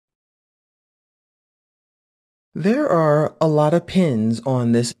There are a lot of pins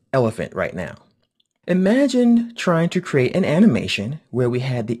on this elephant right now. Imagine trying to create an animation where we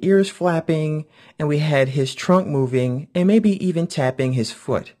had the ears flapping and we had his trunk moving and maybe even tapping his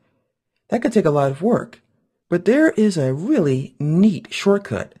foot. That could take a lot of work, but there is a really neat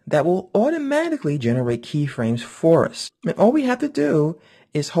shortcut that will automatically generate keyframes for us. And all we have to do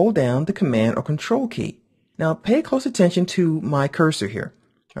is hold down the Command or Control key. Now pay close attention to my cursor here.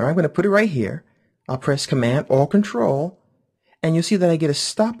 All right, I'm going to put it right here. I'll press Command or Control, and you'll see that I get a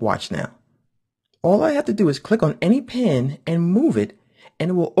stopwatch now. All I have to do is click on any pin and move it,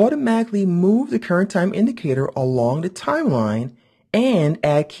 and it will automatically move the current time indicator along the timeline and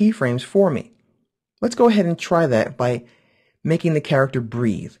add keyframes for me. Let's go ahead and try that by making the character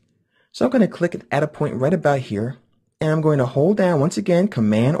breathe. So I'm going to click at a point right about here, and I'm going to hold down once again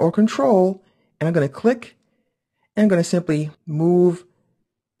Command or Control, and I'm going to click, and I'm going to simply move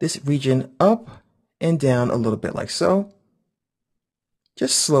this region up and down a little bit like so.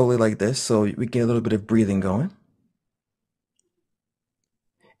 Just slowly like this so we get a little bit of breathing going.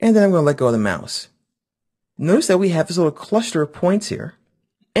 And then I'm going to let go of the mouse. Notice that we have this little cluster of points here.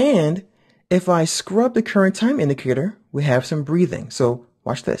 And if I scrub the current time indicator, we have some breathing. So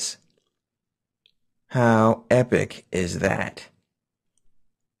watch this. How epic is that?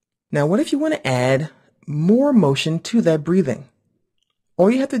 Now what if you want to add more motion to that breathing? All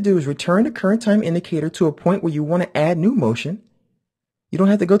you have to do is return the current time indicator to a point where you want to add new motion. You don't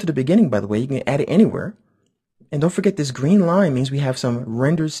have to go to the beginning, by the way. You can add it anywhere. And don't forget, this green line means we have some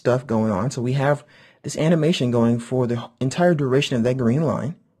rendered stuff going on. So we have this animation going for the entire duration of that green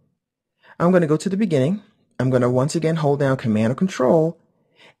line. I'm going to go to the beginning. I'm going to once again hold down Command or Control,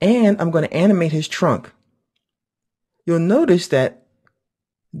 and I'm going to animate his trunk. You'll notice that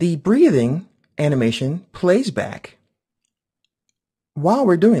the breathing animation plays back while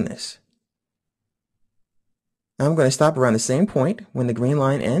we're doing this. I'm going to stop around the same point when the green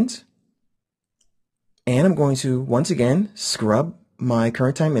line ends. And I'm going to, once again, scrub my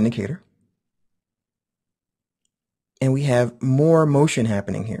current time indicator. And we have more motion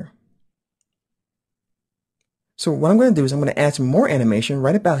happening here. So what I'm going to do is I'm going to add some more animation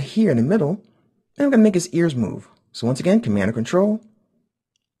right about here in the middle. And I'm going to make his ears move. So once again, Command or Control.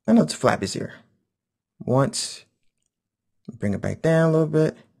 And let's flap his ear. Once. Bring it back down a little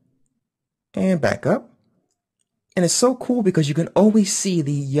bit. And back up. And it's so cool because you can always see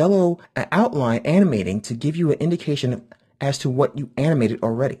the yellow outline animating to give you an indication as to what you animated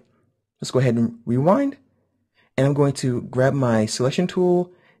already. Let's go ahead and rewind. And I'm going to grab my selection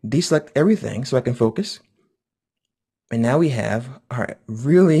tool, deselect everything so I can focus. And now we have our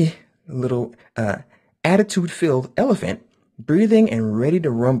really little attitude-filled elephant breathing and ready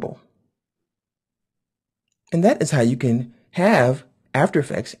to rumble. And that is how you can have After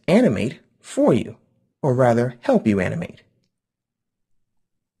Effects animate for you, or rather help you animate.